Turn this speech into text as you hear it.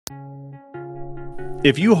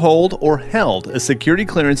If you hold or held a security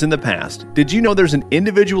clearance in the past, did you know there's an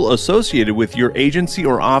individual associated with your agency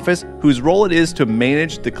or office whose role it is to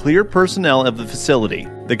manage the cleared personnel of the facility?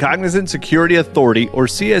 The Cognizant Security Authority, or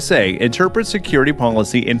CSA, interprets security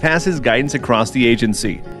policy and passes guidance across the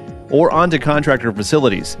agency, or onto contractor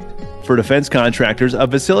facilities. For defense contractors, a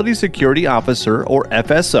Facility Security Officer, or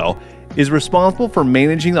FSO, is responsible for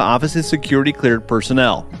managing the office's security cleared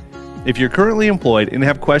personnel. If you're currently employed and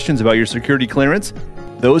have questions about your security clearance,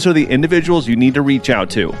 those are the individuals you need to reach out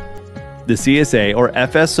to. The CSA or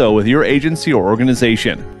FSO with your agency or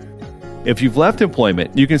organization. If you've left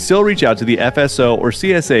employment, you can still reach out to the FSO or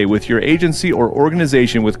CSA with your agency or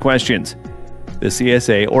organization with questions. The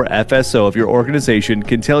CSA or FSO of your organization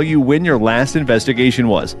can tell you when your last investigation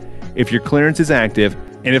was, if your clearance is active,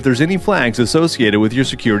 and if there's any flags associated with your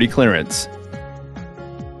security clearance.